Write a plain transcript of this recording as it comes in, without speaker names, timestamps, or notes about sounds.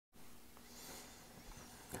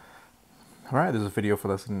Alright, this is a video for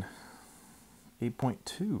lesson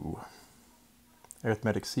 8.2,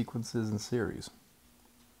 arithmetic sequences and series.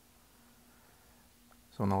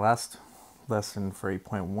 So in the last lesson for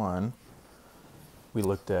 8.1, we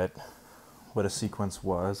looked at what a sequence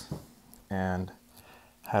was and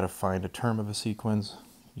how to find a term of a sequence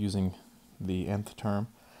using the nth term,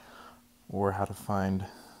 or how to find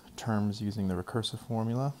terms using the recursive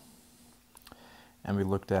formula. And we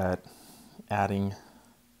looked at adding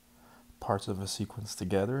parts of a sequence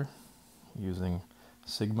together using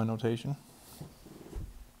sigma notation.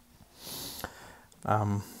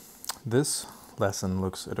 This lesson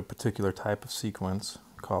looks at a particular type of sequence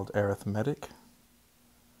called arithmetic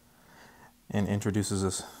and introduces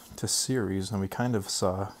us to series, and we kind of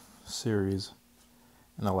saw series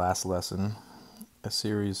in the last lesson. A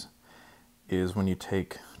series is when you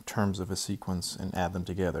take terms of a sequence and add them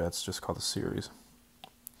together. That's just called a series.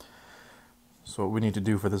 So what we need to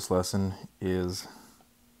do for this lesson is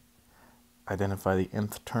identify the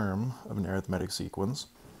nth term of an arithmetic sequence.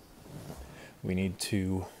 We need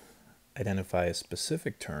to identify a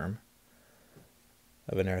specific term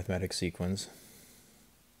of an arithmetic sequence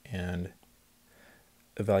and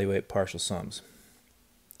evaluate partial sums.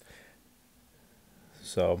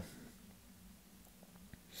 So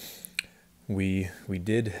we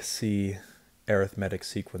did see arithmetic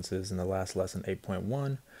sequences in the last lesson,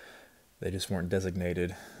 8.1. They just weren't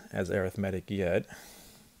designated as arithmetic yet.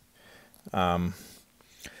 But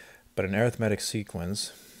an arithmetic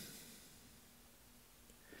sequence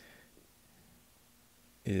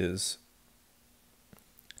is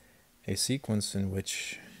a sequence in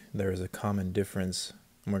which there is a common difference,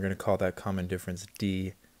 and we're going to call that common difference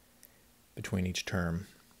d between each term.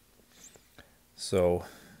 So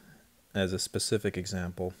as a specific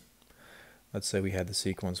example, let's say we had the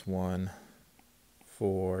sequence 1,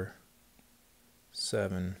 4,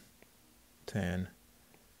 7, 10,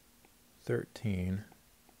 13.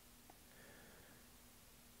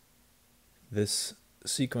 This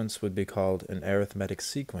sequence would be called an arithmetic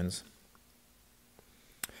sequence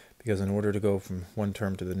because in order to go from one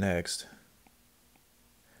term to the next,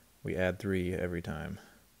 we add 3 every time.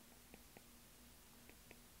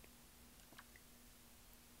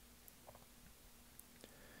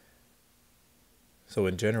 So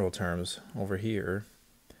in general terms, over here,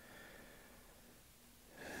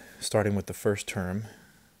 starting with the first term,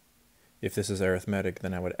 if this is arithmetic,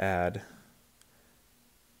 then I would add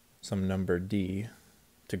some number d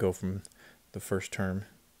to go from the first term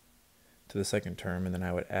to the second term, and then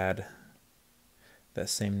I would add that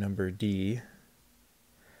same number d,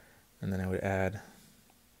 and then I would add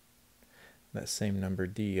that same number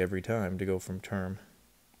d every time to go from term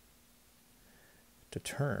to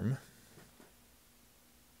term.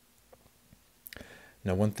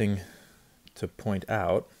 Now, one thing to point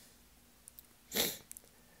out,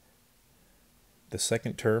 the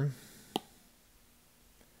second term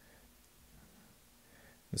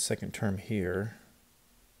here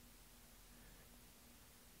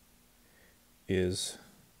is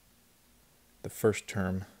the first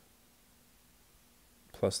term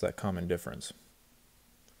plus that common difference.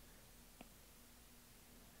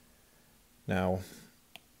 Now,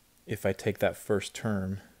 if I take that first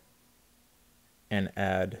term and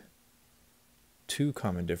add 2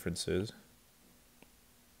 common differences,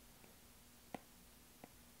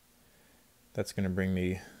 that's going to bring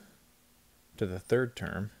me to the third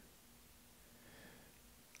term.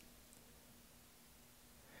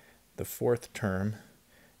 The fourth term,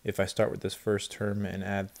 if I start with this first term and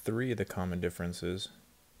add 3 of the common differences,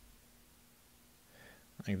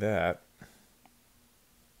 like that,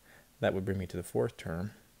 that would bring me to the fourth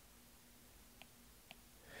term.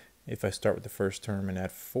 If I start with the first term and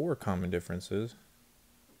add 4 common differences,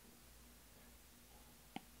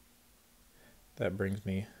 that brings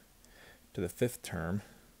me to the fifth term.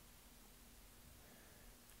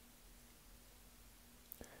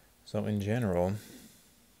 So in general,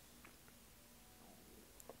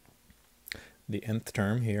 the nth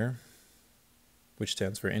term here, which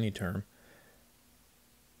stands for any term,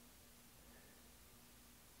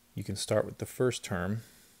 you can start with the first term,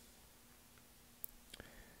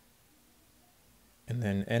 and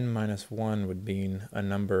then n minus 1 would mean a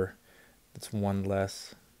number that's 1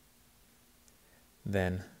 less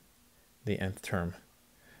than the nth term.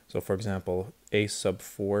 So for example, a sub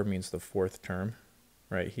 4 means the fourth term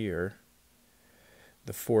right here.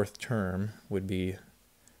 The fourth term would be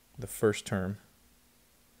the first term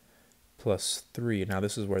plus 3. Now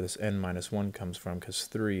this is where this n minus 1 comes from, because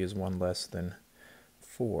 3 is 1 less than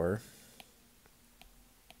 4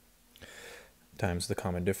 times the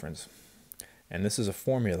common difference. And this is a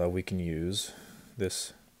formula we can use,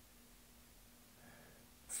 this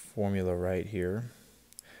formula right here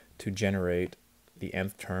to generate the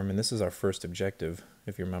nth term, and this is our first objective.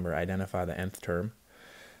 If you remember, identify the nth term.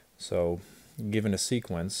 So given a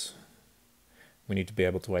sequence, we need to be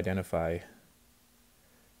able to identify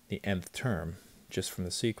the nth term just from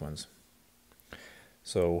the sequence.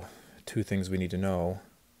 So two things we need to know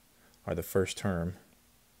are the first term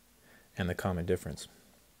and the common difference.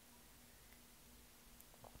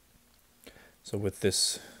 So with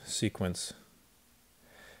this sequence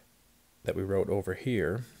that we wrote over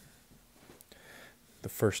here, the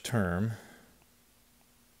first term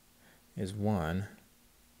is 1,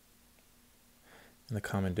 and the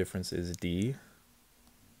common difference is d.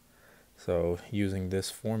 So using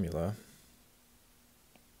this formula,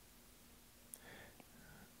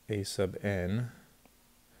 a sub n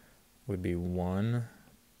would be 1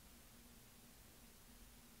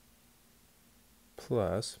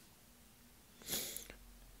 plus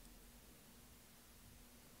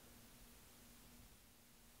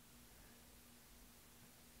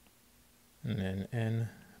and then n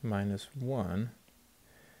minus 1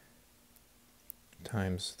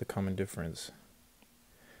 times the common difference,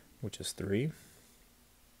 which is 3.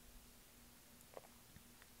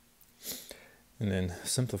 And then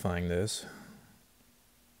simplifying this,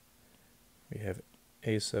 we have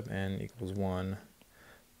a sub n equals 1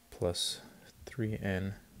 plus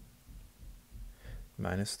 3n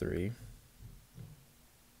minus 3.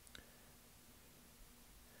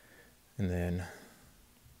 And then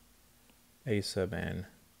a sub n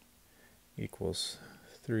equals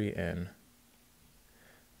 3n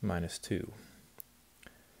minus 2.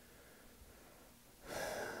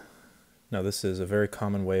 Now this is a very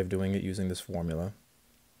common way of doing it using this formula.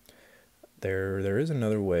 There is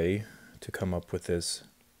another way to come up with this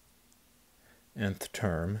nth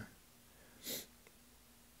term,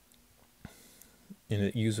 and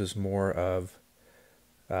it uses more of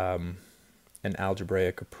an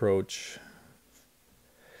algebraic approach.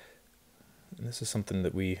 And this is something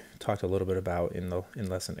that we talked a little bit about in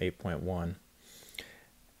lesson 8.1.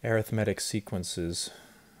 Arithmetic sequences,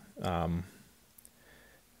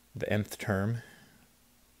 the nth term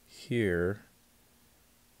here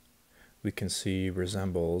we can see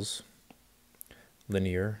resembles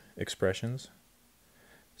linear expressions.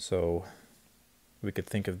 So we could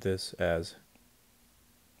think of this as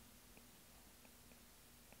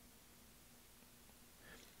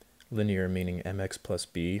linear, meaning mx plus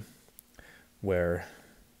b, where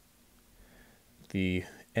the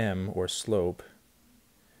m, or slope,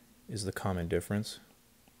 is the common difference.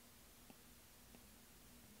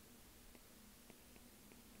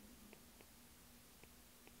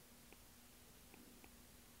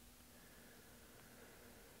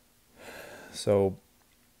 So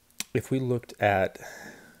if we looked at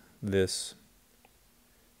this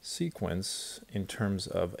sequence in terms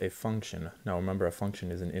of a function, now remember a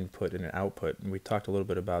function is an input and an output, and we talked a little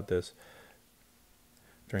bit about this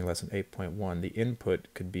during lesson 8.1. The input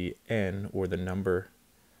could be n, or the number,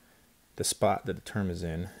 the spot that the term is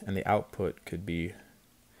in, and the output could be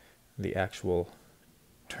the actual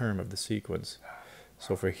term of the sequence.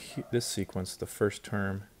 So for this sequence, the first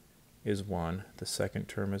term is 1, the second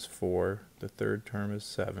term is 4, the third term is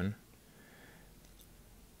 7,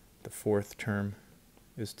 the fourth term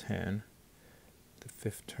is 10, the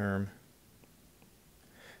fifth term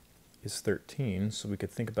is 13, so we could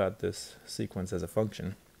think about this sequence as a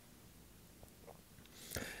function.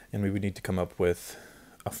 And we would need to come up with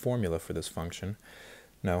a formula for this function.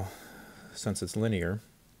 Now, since it's linear,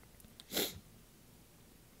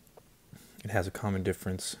 it has a common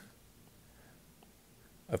difference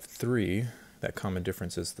of 3. That common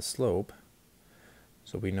difference is the slope.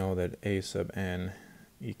 So we know that a sub n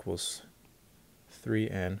equals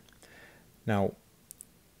 3n. Now,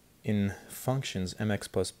 in functions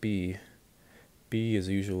mx plus b, b is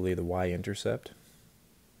usually the y-intercept.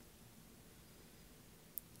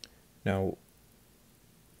 Now,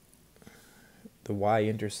 the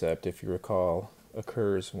y-intercept, if you recall,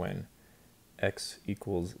 occurs when x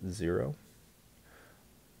equals 0,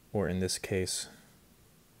 or in this case,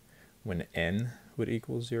 when n would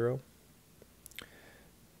equal 0.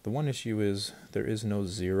 The one issue is there is no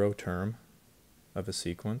 0 term of a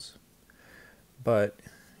sequence, but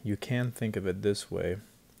you can think of it this way.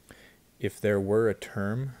 If there were a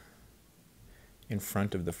term in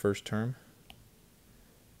front of the first term,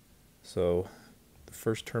 so the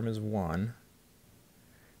first term is 1,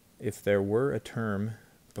 if there were a term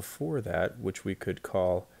before that, which we could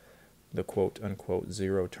call the quote-unquote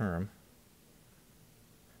 0 term,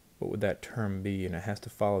 what would that term be? And it has to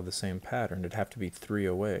follow the same pattern. It'd have to be 3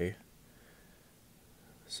 away.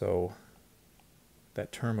 So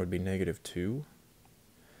that term would be -2.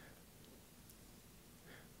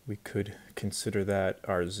 we could consider that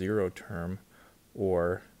our zero term,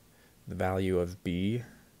 or the value of b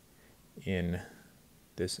in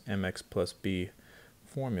this mx plus b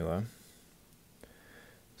formula.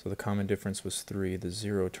 So the common difference was 3, the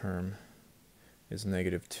zero term is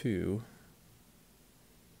negative 2,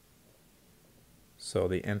 so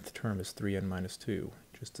the nth term is 3n minus 2,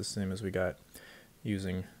 just the same as we got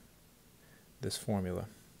using this formula.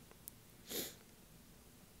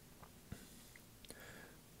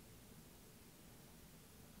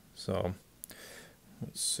 So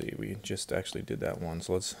let's see, we just actually did that one,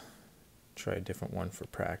 so let's try a different one for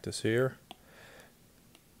practice here.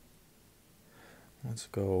 Let's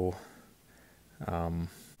go,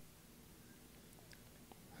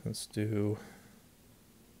 let's do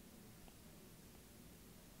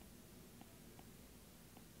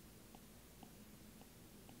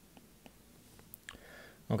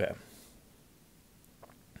okay.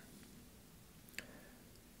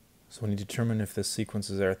 So we need to determine if this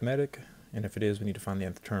sequence is arithmetic, and if it is, we need to find the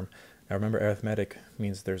nth term. Now remember, arithmetic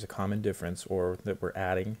means there's a common difference, or that we're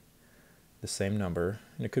adding the same number,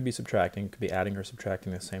 and it could be subtracting, it could be adding or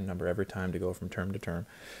subtracting the same number every time to go from term to term.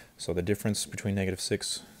 So the difference between negative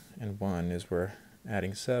 6 and 1 is we're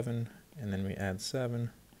adding 7, and then we add 7,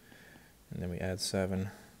 and then we add 7.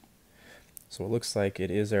 So it looks like it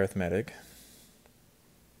is arithmetic,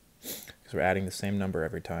 because we're adding the same number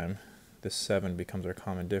every time. This 7 becomes our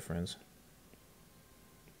common difference.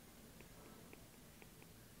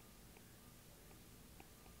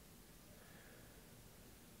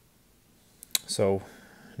 So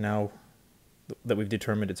now that we've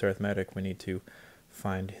determined it's arithmetic, we need to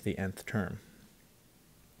find the nth term.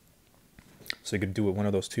 So you could do it one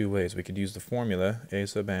of those two ways. We could use the formula a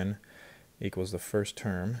sub n equals the first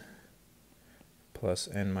term plus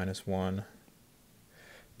n minus 1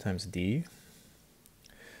 times d.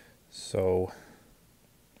 So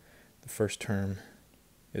the first term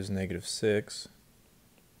is negative 6,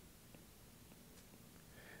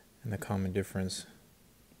 and the common difference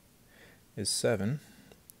is 7,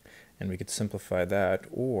 and we could simplify that,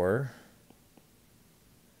 or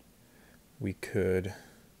we could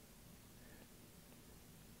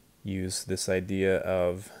use this idea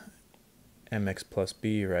of mx plus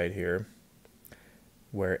b right here,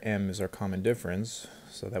 where m is our common difference,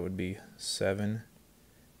 so that would be 7n,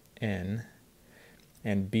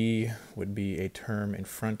 and b would be a term in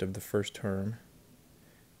front of the first term.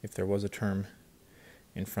 If there was a term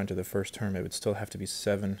in front of the first term, it would still have to be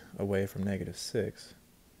 7 away from negative 6,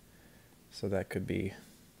 so that could be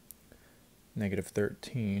negative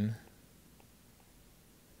 13.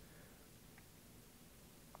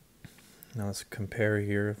 Now let's compare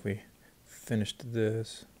here. If we finished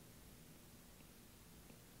this,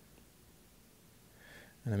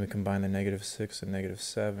 and then we combine the negative 6 and negative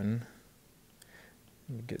 7,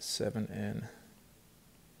 we get 7n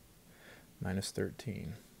minus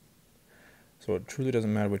 13. So it truly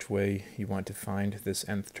doesn't matter which way you want to find this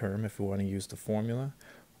nth term, if you want to use the formula,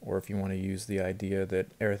 or if you want to use the idea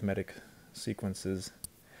that arithmetic sequences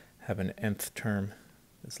have an nth term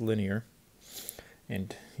that's linear,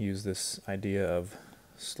 and use this idea of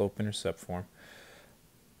slope-intercept form.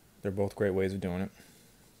 They're both great ways of doing it.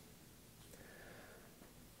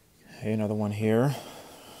 Okay, another one here.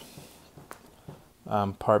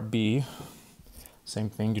 Part B, same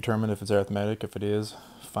thing, determine if it's arithmetic. If it is,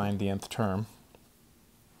 find the nth term.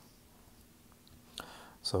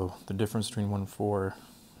 So the difference between 1 and 4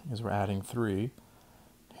 is we're adding 3.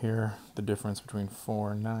 Here, the difference between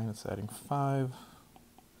 4 and 9 is adding 5.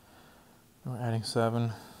 And we're adding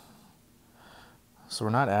 7. So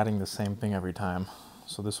we're not adding the same thing every time.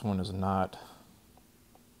 So this one is not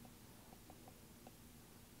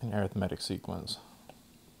an arithmetic sequence.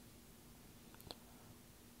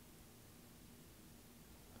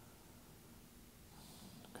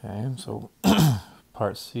 Okay, so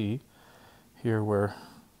part C, here we're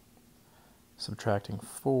subtracting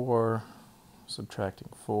 4, subtracting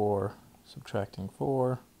 4, subtracting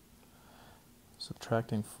 4,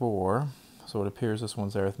 subtracting 4. So it appears this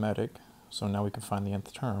one's arithmetic. So now we can find the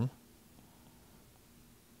nth term.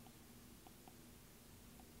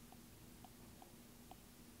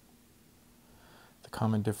 The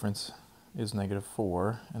common difference is negative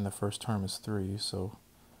 4, and the first term is 3. So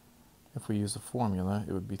if we use the formula,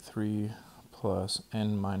 it would be 3 plus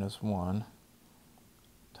n minus 1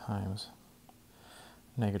 times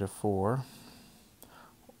negative 4.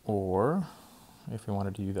 Or, if we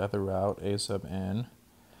wanted to use the other route, a sub n,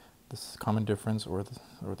 this common difference, or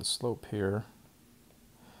the slope here,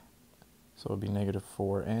 so it would be negative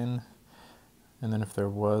 4n. And then if there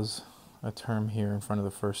was a term here in front of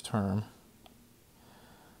the first term,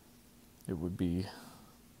 it would be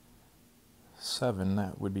 7,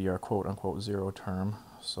 that would be our quote-unquote 0 term,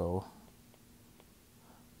 so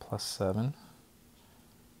plus 7.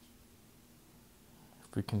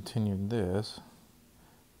 If we continued this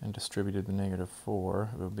and distributed the negative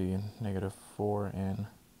 4, it would be negative 4n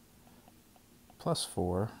plus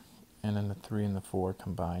 4, and then the 3 and the 4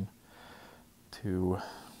 combine to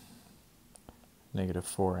negative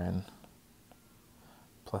 4n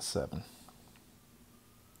plus 7.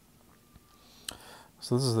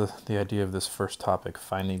 So this is the idea of this first topic,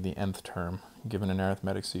 finding the nth term given an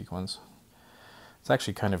arithmetic sequence. It's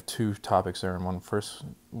actually kind of two topics there in one. First,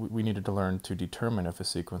 we needed to learn to determine if a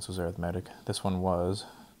sequence was arithmetic. This one was.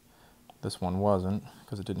 This one wasn't,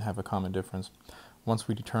 because it didn't have a common difference. Once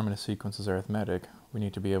we determine a sequence is arithmetic, we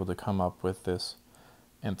need to be able to come up with this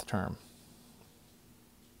nth term.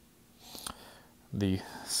 The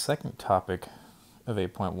second topic of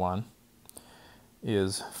 8.1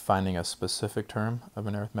 is finding a specific term of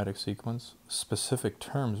an arithmetic sequence. Specific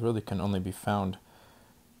terms really can only be found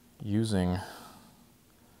using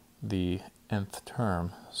the nth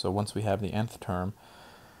term. So once we have the nth term,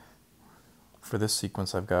 for this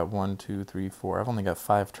sequence I've got 1, 2, 3, 4. I've only got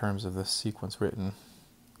 5 terms of this sequence written.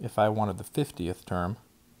 If I wanted the 50th term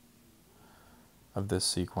of this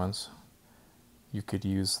sequence, you could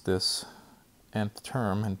use this nth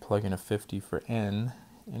term and plug in a 50 for n,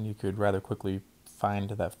 and you could rather quickly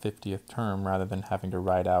find that 50th term rather than having to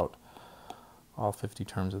write out all 50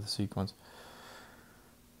 terms of the sequence.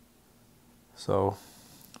 So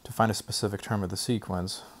to find a specific term of the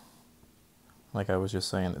sequence, like I was just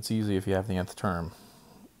saying, it's easy if you have the nth term.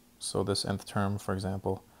 So this nth term, for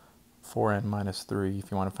example, 4n minus 3,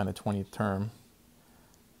 if you want to find the 20th term,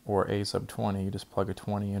 or a sub 20, you just plug a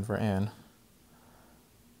 20 in for n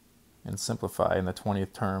and simplify, and the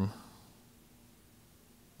 20th term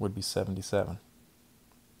would be 77.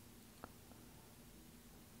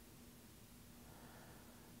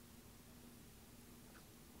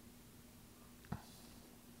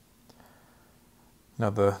 Now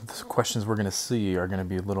the questions we're going to see are going to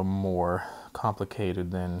be a little more complicated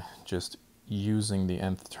than just using the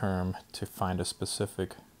nth term to find a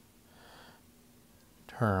specific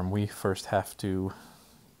term. We first have to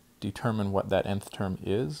determine what that nth term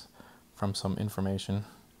is from some information,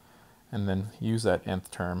 and then use that nth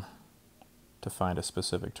term to find a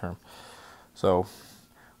specific term. So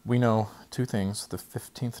we know two things. The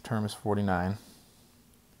 15th term is 49,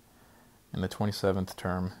 and the 27th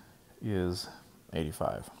term is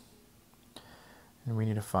 85. And we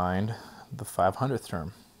need to find the 500th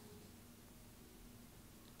term.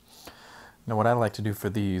 Now what I like to do for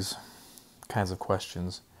these kinds of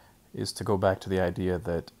questions is to go back to the idea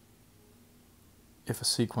that if a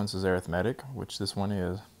sequence is arithmetic, which this one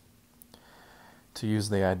is, to use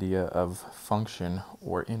the idea of function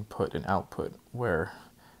or input and output, where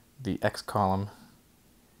the x column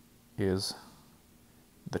is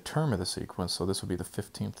the term of the sequence, so this would be the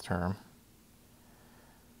 15th term,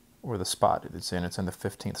 or the spot it's in the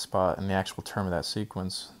 15th spot, and the actual term of that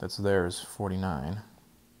sequence that's there is 49.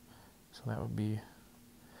 So that would be,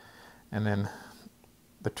 and then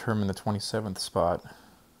the term in the 27th spot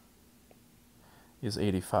is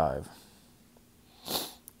 85.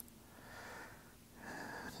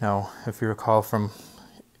 Now, if you recall from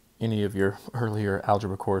any of your earlier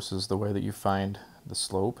algebra courses, the way that you find the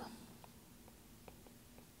slope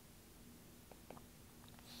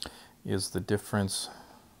is the difference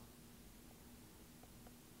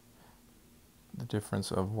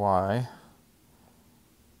of y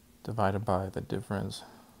divided by the difference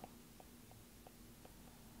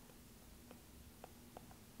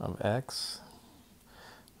of x.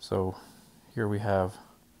 So here we have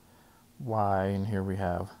y and here we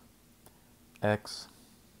have x.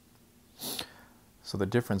 So the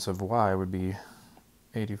difference of y would be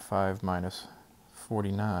 85 minus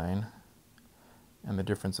 49, and the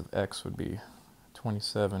difference of x would be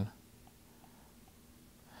 27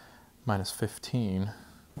 minus 15.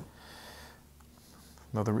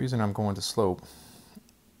 Now the reason I'm going to slope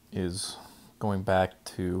is going back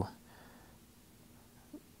to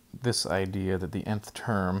this idea that the nth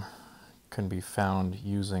term can be found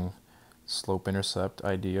using slope-intercept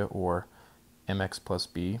idea, or mx plus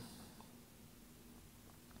b.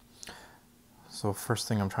 So first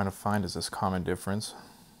thing I'm trying to find is this common difference,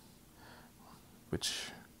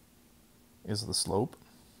 which is the slope.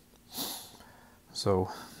 So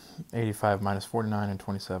 85 minus 49 and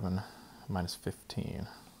 27 minus 15.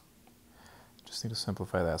 Just need to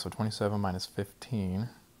simplify that. So 27 minus 15,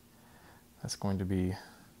 that's going to be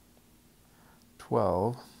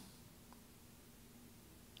 12.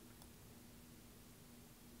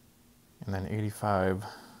 And then 85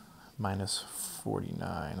 minus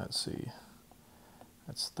 49, let's see.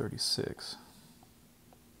 That's 36.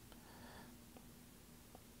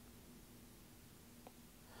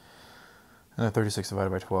 And then 36 divided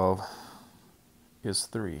by 12 is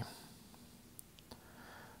 3.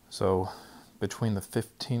 So between the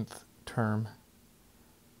 15th term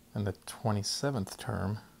and the 27th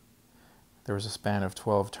term, there was a span of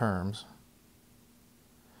 12 terms.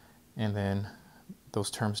 And then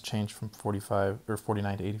those terms changed from 45 or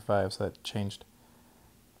 49 to 85, so that changed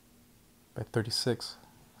by 36.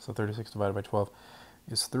 So 36 divided by 12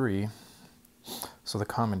 is 3. So the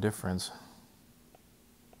common difference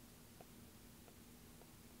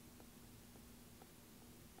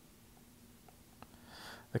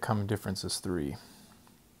is 3.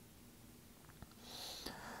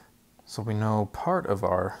 So we know part of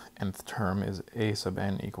our nth term is a sub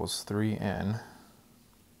n equals 3n.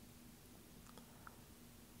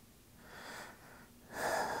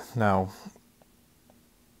 Now,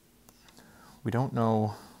 we don't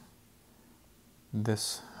know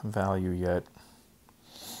this value yet.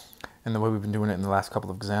 And the way we've been doing it in the last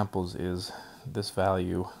couple of examples is this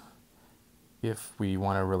value, if we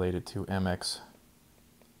want to relate it to mx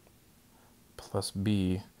plus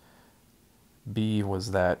b, b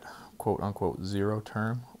was that quote-unquote 0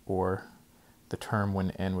 term, or the term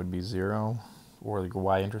when n would be 0, or the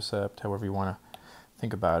y-intercept, however you want to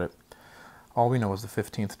think about it. All we know is the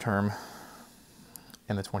 15th term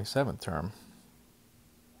and the 27th term.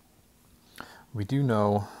 We do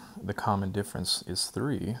know the common difference is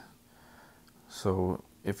 3, so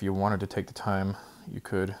if you wanted to take the time, you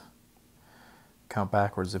could count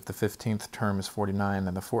backwards. If the 15th term is 49,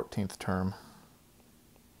 then the 14th term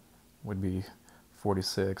would be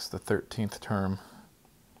 46, the 13th term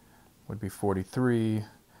would be 43,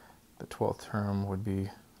 the 12th term would be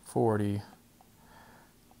 40,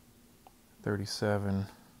 37.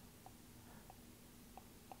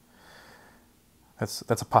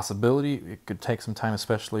 That's a possibility. It could take some time,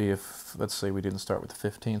 especially if, let's say, we didn't start with the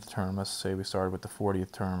 15th term. Let's say we started with the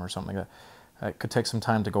 40th term or something like that. It could take some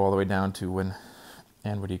time to go all the way down to when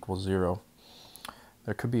n would equal 0.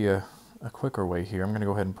 There could be a quicker way here. I'm going to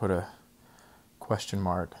go ahead and put a question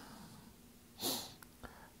mark.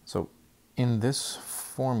 So in this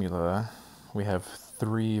formula, we have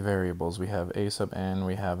 3 variables. We have a sub n,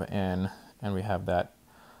 we have n, and we have that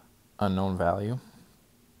unknown value.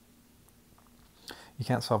 You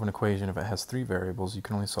can't solve an equation if it has 3 variables. You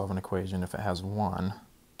can only solve an equation if it has 1.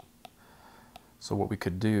 So what we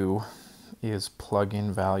could do is plug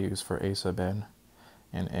in values for a sub n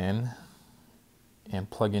and n, and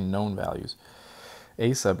plug in known values.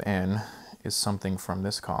 A sub n is something from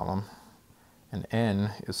this column, and n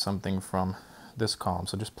is something from this column.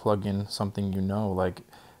 So just plug in something you know, like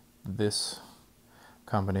this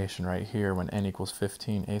combination right here. When n equals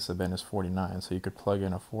 15, a sub n is 49. So you could plug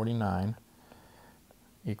in a 49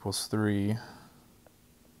 equals 3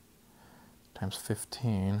 times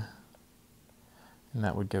 15, and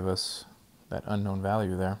that would give us that unknown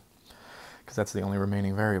value there, because that's the only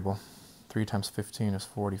remaining variable. 3 times 15 is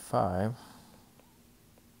 45.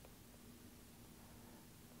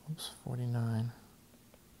 Oops, 49.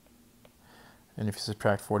 And if you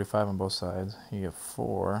subtract 45 on both sides, you get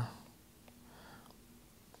 4.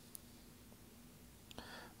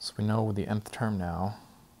 So we know the nth term now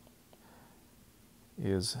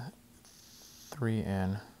is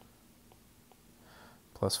 3n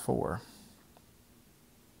plus 4.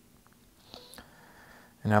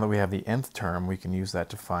 And now that we have the nth term, we can use that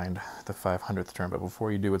to find the 500th term. But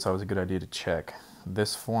before you do, it's always a good idea to check.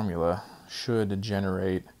 This formula should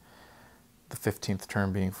generate the 15th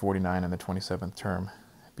term being 49 and the 27th term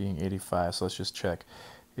being 85. So let's just check.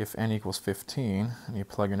 If n equals 15, and you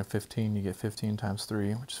plug in a 15, you get 15 times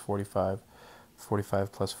 3, which is 45.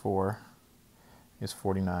 45 plus 4 is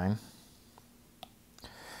 49.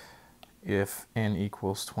 If n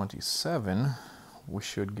equals 27, we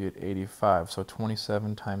should get 85. So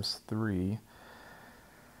 27 times 3,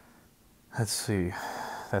 let's see,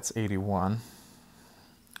 that's 81.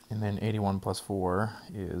 And then 81 plus 4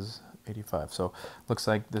 is 85. So looks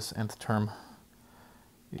like this nth term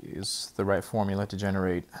is the right formula to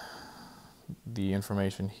generate the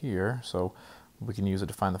information here. So we can use it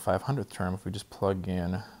to find the 500th term. If we just plug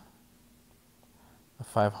in the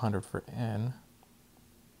 500 for n,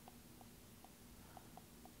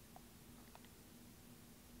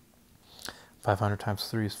 (500) times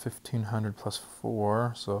 3 is 1500 plus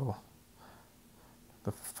 4, so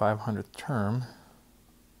the 500th term,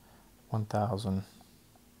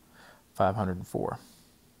 1504.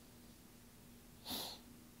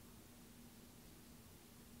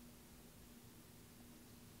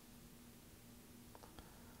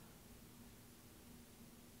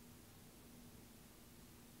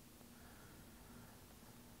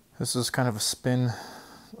 This is kind of a spin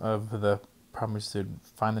of the problem is to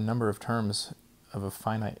find the number of terms of a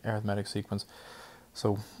finite arithmetic sequence.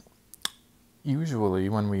 So usually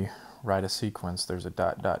when we write a sequence, there's a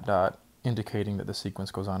dot, dot, dot, indicating that the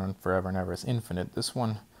sequence goes on forever and ever. It's infinite. This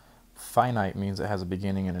one, finite, means it has a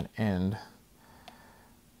beginning and an end.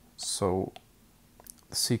 So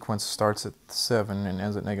the sequence starts at 7 and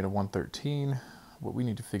ends at negative 113. What we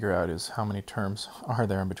need to figure out is how many terms are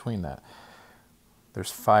there in between that. There's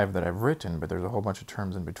 5 that I've written, but there's a whole bunch of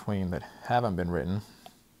terms in between that haven't been written.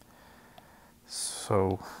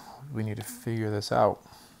 So we need to figure this out.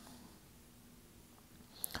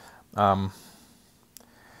 So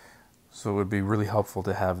it would be really helpful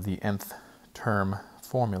to have the nth term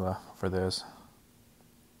formula for this.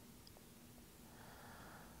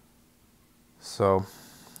 So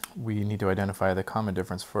we need to identify the common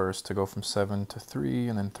difference first to go from 7 to 3,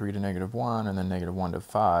 and then 3 to negative 1, and then negative 1 to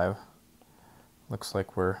 5. Looks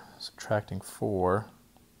like we're subtracting 4.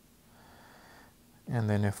 And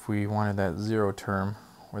then if we wanted that 0 term,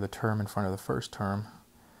 or the term in front of the first term,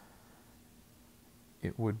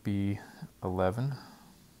 it would be 11.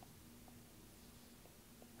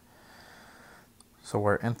 So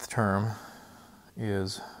our nth term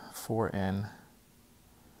is 4n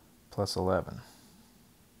plus 11.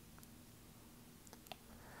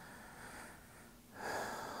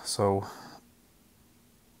 So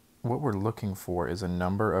what we're looking for is a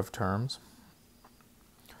number of terms.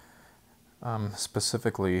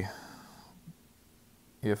 Specifically,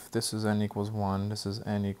 if this is n equals 1, this is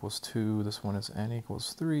n equals 2, this one is n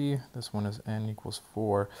equals 3, this one is n equals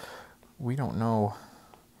 4, we don't know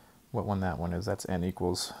what one that one is. That's n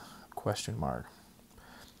equals question mark.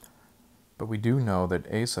 But we do know that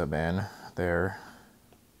a sub n there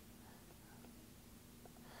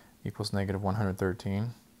equals negative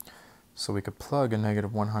 113. So we could plug a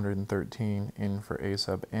negative 113 in for a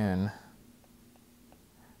sub n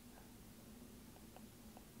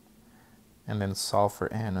and then solve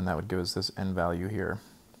for n, and that would give us this n value here.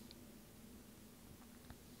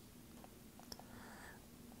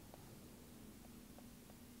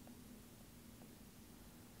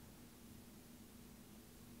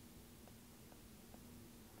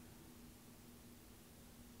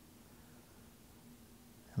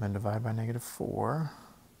 And then divide by negative 4.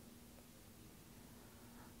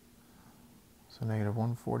 So negative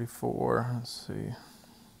 144, let's see.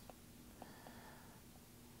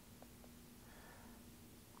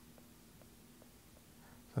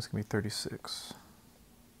 That's going to be 36.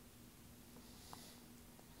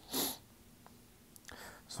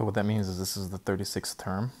 So what that means is this is the 36th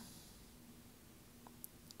term.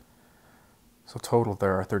 So total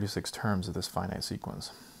there are 36 terms of this finite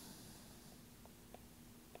sequence.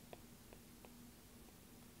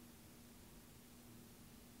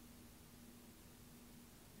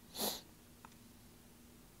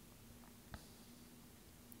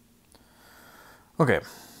 Okay,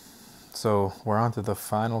 so we're on to the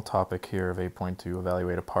final topic here of 8.2,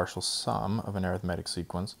 evaluate a partial sum of an arithmetic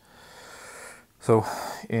sequence. So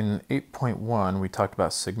in 8.1 we talked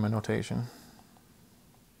about sigma notation.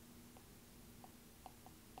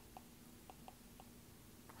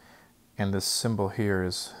 And this symbol here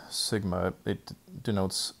is sigma. It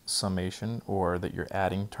denotes summation, or that you're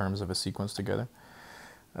adding terms of a sequence together,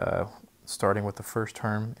 starting with the first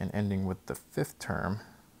term and ending with the 5th term.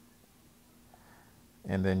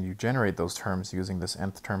 And then you generate those terms using this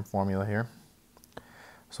nth term formula here.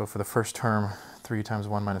 So for the first term, 3 times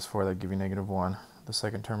 1 minus 4, that would give you negative 1. The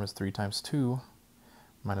second term is 3 times 2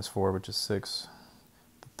 minus 4, which is 6.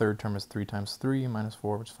 The third term is 3 times 3 minus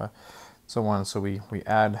 4, which is 5. So on. So we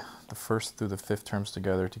add the first through the 5th terms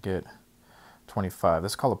together to get 25.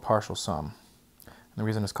 This is called a partial sum. And the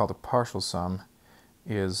reason it's called a partial sum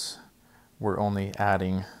is we're only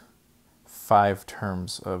adding 5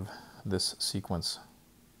 terms of this sequence.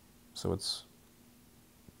 So it's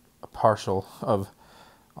a partial of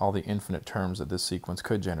all the infinite terms that this sequence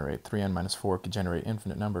could generate. 3n minus 4 could generate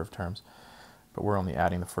infinite number of terms, but we're only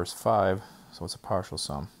adding the first 5, so it's a partial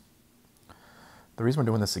sum. The reason we're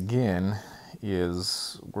doing this again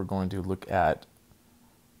is we're going to look at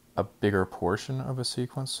a bigger portion of a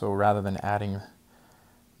sequence. So rather than adding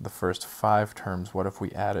the first 5 terms, what if we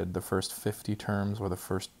added the first 50 terms or the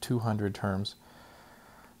first 200 terms?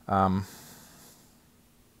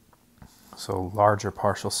 So larger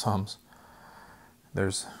partial sums.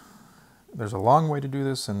 There's a long way to do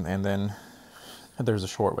this, and then there's a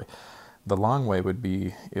short way. The long way would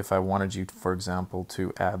be if I wanted you, for example,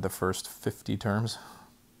 to add the first 50 terms.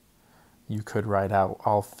 You could write out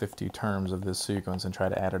all 50 terms of this sequence and try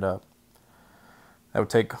to add it up. That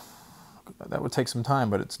would take some time,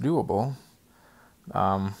 but it's doable.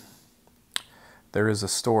 there is a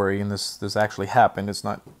story, and this actually happened. It's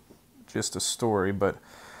not just a story, but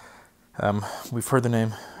we've heard the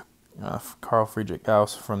name Carl Friedrich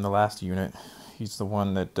Gauss from the last unit. He's the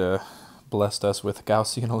one that blessed us with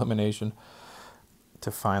Gaussian elimination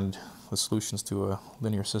to find the solutions to a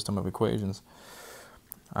linear system of equations.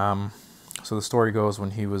 So the story goes,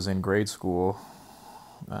 when he was in grade school,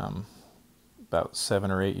 about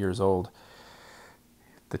 7 or 8 years old,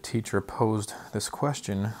 the teacher posed this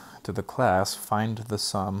question to the class: find the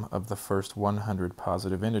sum of the first 100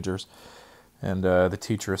 positive integers. And the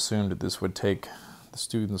teacher assumed that this would take the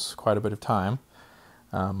students quite a bit of time.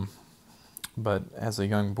 But as a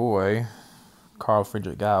young boy, Carl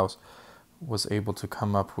Friedrich Gauss was able to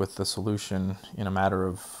come up with the solution in a matter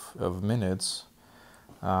of minutes.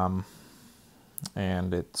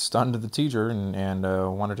 And it stunned the teacher, and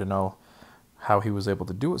wanted to know how he was able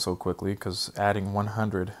to do it so quickly, because adding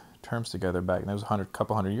 100 terms together back, and that was a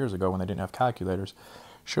couple hundred years ago when they didn't have calculators,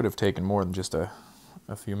 should have taken more than just a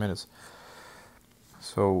few minutes.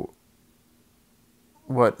 So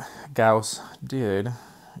what Gauss did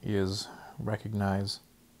is recognize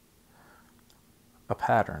a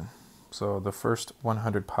pattern. So the first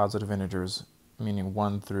 100 positive integers, meaning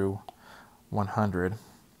 1 through 100,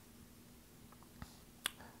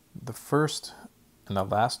 the first and the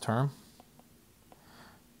last term,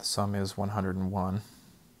 the sum is 101.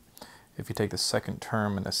 If you take the second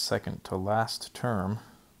term and the second to last term,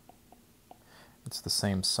 it's the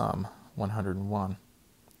same sum, 101.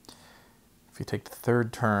 If you take the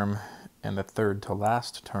third term and the third to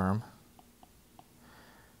last term,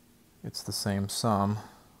 it's the same sum.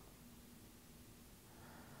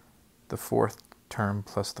 The fourth term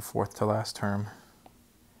plus the fourth to last term,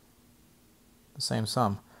 the same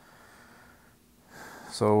sum.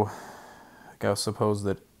 So Gauss supposed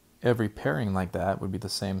that every pairing like that would be the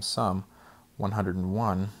same sum,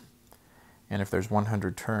 101. And if there's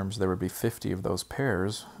 100 terms, there would be 50 of those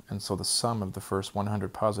pairs. And so the sum of the first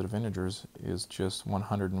 100 positive integers is just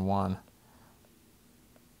 101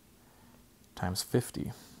 times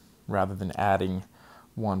 50, rather than adding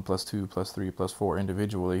 1 plus 2 plus 3 plus 4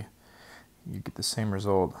 individually. You get the same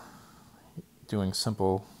result doing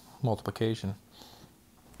simple multiplication.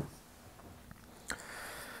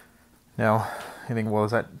 Now, you think, well,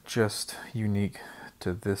 is that just unique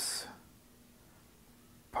to this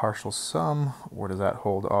partial sum, or does that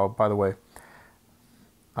hold? Oh, by the way,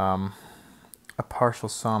 a partial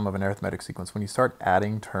sum of an arithmetic sequence, when you start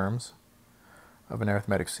adding terms of an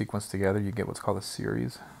arithmetic sequence together, you get what's called a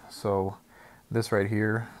series. So this right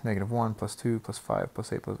here, -1 plus 2 plus 5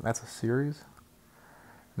 plus 8 plus, that's a series.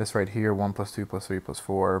 This right here, 1 plus 2 plus 3 plus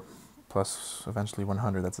 4 plus eventually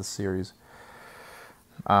 100, that's a series.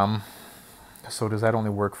 So does that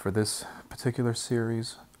only work for this particular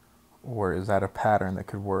series, or is that a pattern that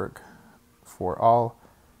could work for all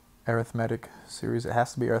arithmetic series? It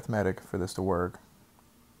has to be arithmetic for this to work.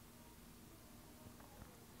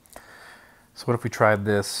 So what if we tried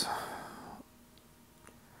this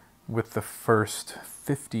with the first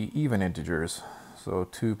 50 even integers? So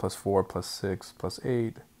 2 plus 4 plus 6 plus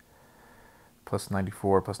 8 plus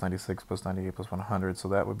 94 plus 96 plus 98 plus 100. So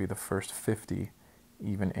that would be the first 50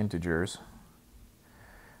 even integers.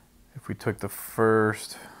 If we took the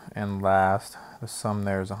first and last, the sum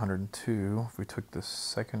there is 102. If we took the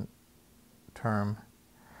second term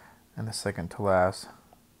and the second to last,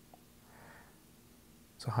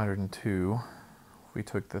 it's 102. If we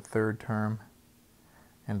took the third term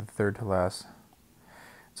and the third to last,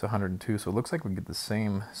 it's 102. So it looks like we get the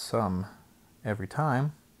same sum every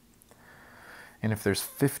time. And if there's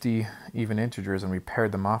 50 even integers and we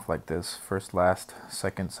paired them off like this, first, last,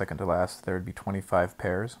 second, second to last, there would be 25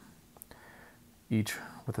 pairs, each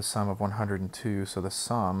with a sum of 102. So the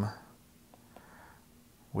sum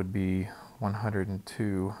would be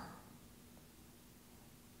 102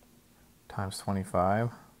 times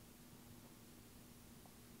 25.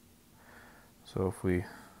 So if we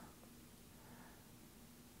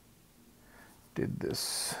did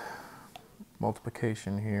this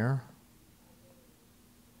multiplication here,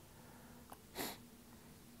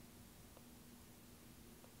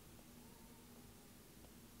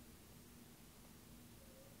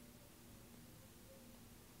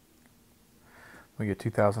 we get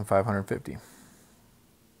 2,550.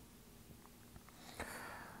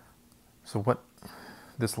 So what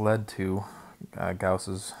this led to,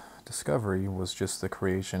 Gauss's discovery, was just the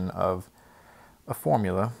creation of a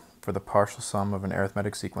formula for the partial sum of an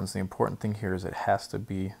arithmetic sequence. The important thing here is it has to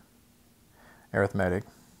be arithmetic,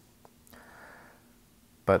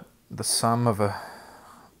 but the sum of a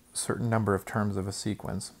certain number of terms of a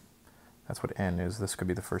sequence, that's what n is. This could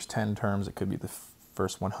be the first 10 terms, it could be the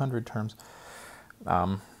first 100 terms.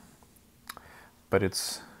 But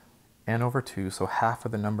it's n over 2, so half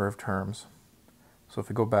of the number of terms. So if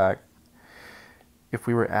we go back, if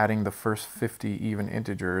we were adding the first 50 even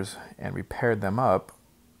integers and we paired them up,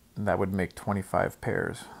 that would make 25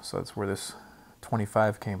 pairs. So that's where this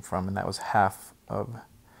 25 came from, and that was half of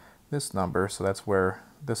this number, so that's where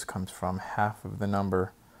this comes from, half of the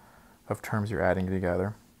number of terms you're adding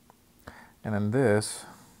together. And then this,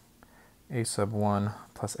 a sub 1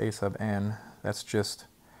 plus a sub n, that's just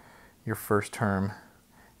your first term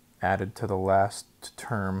added to the last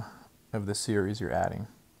term of the series you're adding.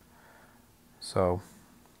 So,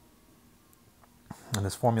 and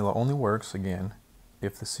this formula only works, again,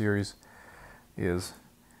 if the series is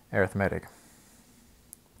arithmetic.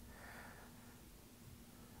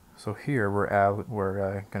 So here we're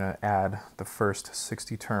going to add the first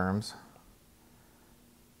 60 terms,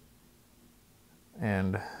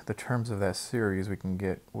 and the terms of that series we can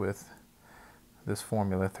get with this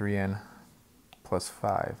formula, 3n plus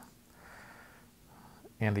 5.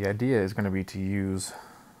 And the idea is going to be to use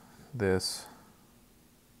this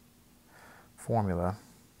formula.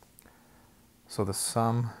 So the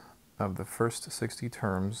sum of the first 60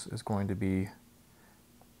 terms is going to be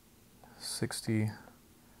 60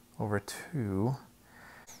 over 2.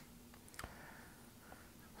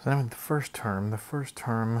 So then the first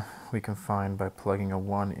term we can find by plugging a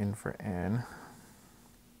 1 in for n.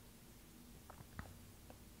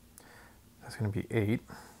 That's going to be 8.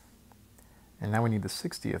 And now we need the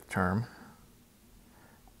 60th term.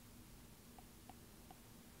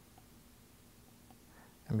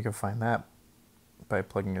 And we can find that by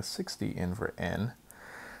plugging a 60 in for n.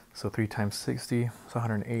 So 3 times 60 is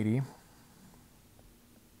 180.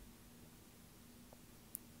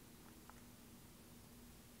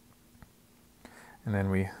 And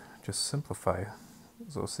then we just simplify.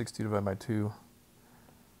 So 60 divided by 2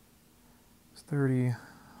 is 30.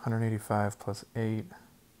 185 plus 8,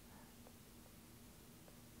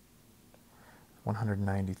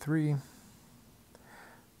 193.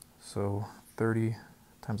 So 30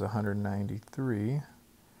 times 193.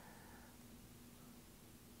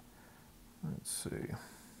 Let's see.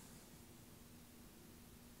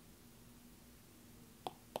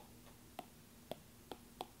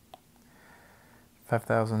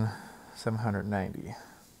 $5,790.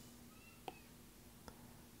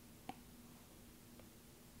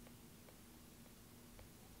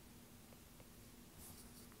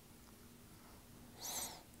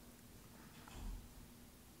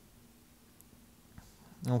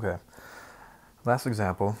 Okay, last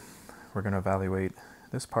example, we're going to evaluate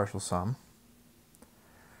this partial sum.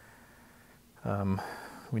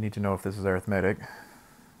 We need to know if this is arithmetic.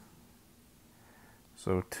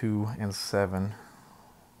 So 2 and 7,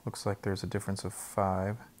 looks like there's a difference of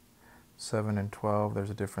 5. 7 and 12, there's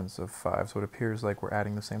a difference of 5. So it appears like we're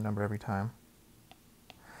adding the same number every time.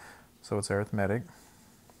 So it's arithmetic.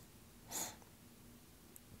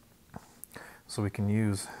 So we can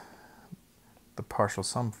use the partial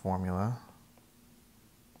sum formula.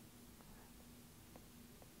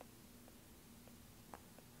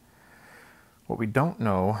 What we don't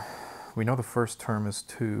know, we know the first term is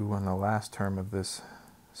 2 and the last term of this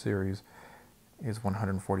series is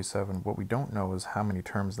 147. What we don't know is how many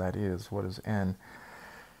terms that is. What is n?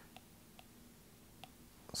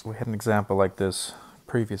 So we had an example like this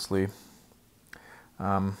previously.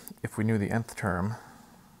 If we knew the nth term,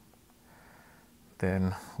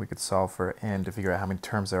 then we could solve for n to figure out how many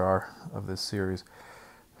terms there are of this series.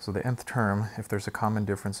 So the nth term, if there's a common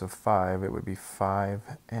difference of 5, it would be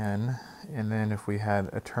 5n. And then if we had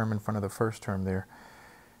a term in front of the first term there,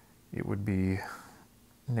 it would be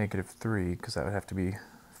 -3, because that would have to be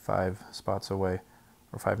 5 spots away,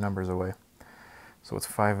 or 5 numbers away. So it's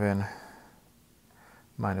 5n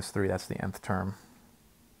minus 3, that's the nth term.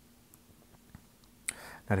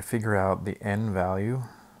 Now to figure out the n value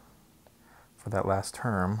for that last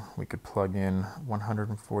term, we could plug in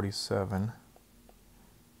 147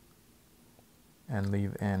 and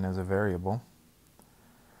leave n as a variable.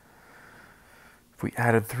 If we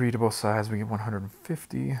added 3 to both sides, we get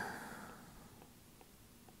 150.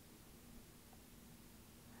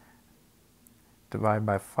 Divide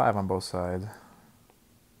by 5 on both sides,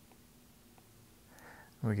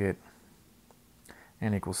 we get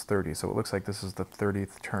n equals 30. So it looks like this is the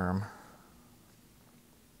 30th term.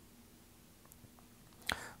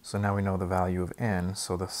 So now we know the value of n,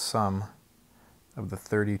 so the sum of the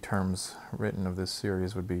 30 terms written of this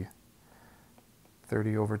series would be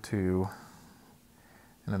 30 over 2,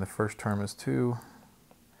 and then the first term is 2,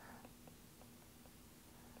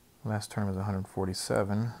 last term is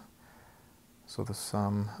 147, so the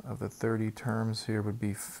sum of the 30 terms here would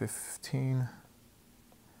be 15,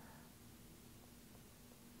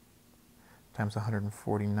 times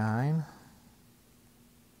 149.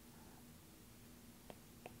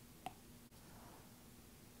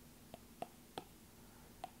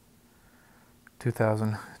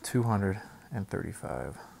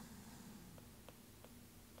 2,235.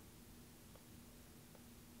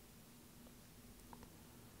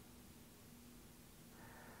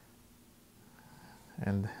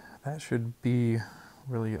 And that should be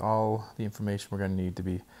really all the information we're going to need to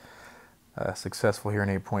be successful here in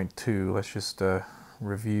 8.2. Let's just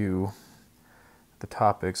review the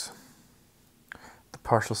topics. The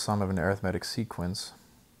partial sum of an arithmetic sequence.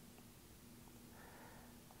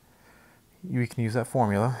 You can use that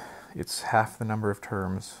formula. It's half the number of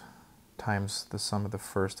terms times the sum of the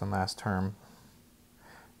first and last term.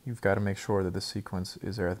 You've got to make sure that the sequence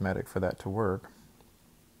is arithmetic for that to work.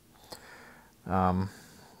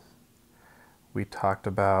 We talked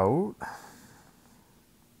about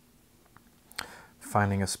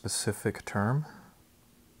finding a specific term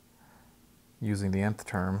using the nth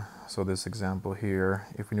term. So this example here,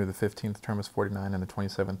 if we knew the 15th term is 49 and the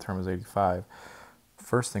 27th term is 85,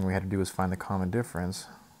 first thing we had to do was find the common difference.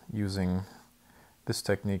 Using this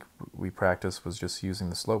technique we practiced was just using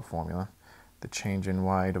the slope formula, the change in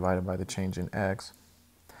y divided by the change in x.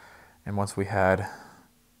 And once we had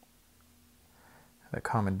that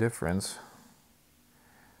common difference,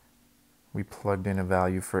 we plugged in a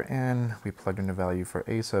value for n, we plugged in a value for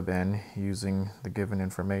a sub n using the given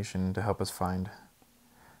information to help us find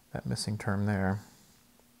that missing term there.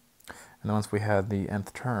 And then once we had the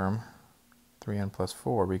nth term, 3n plus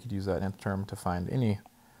 4, we could use that nth term to find any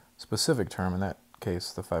specific term, in that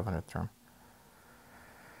case the 500th term.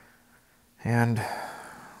 And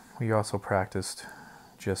we also practiced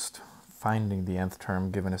just finding the nth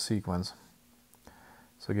term given a sequence.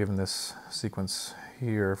 So given this sequence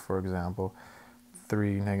here, for example,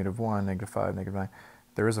 3, negative 1, negative 5, negative 9,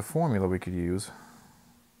 there is a formula we could use.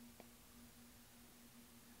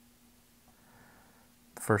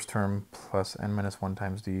 First term plus n minus 1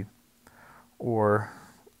 times d. Or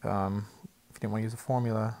if you didn't want to use a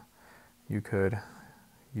formula, you could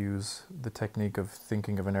use the technique of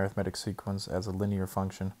thinking of an arithmetic sequence as a linear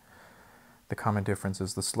function. The common difference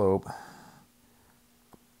is the slope,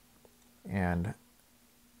 and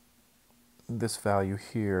this value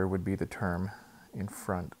here would be the term in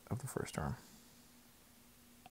front of the first term.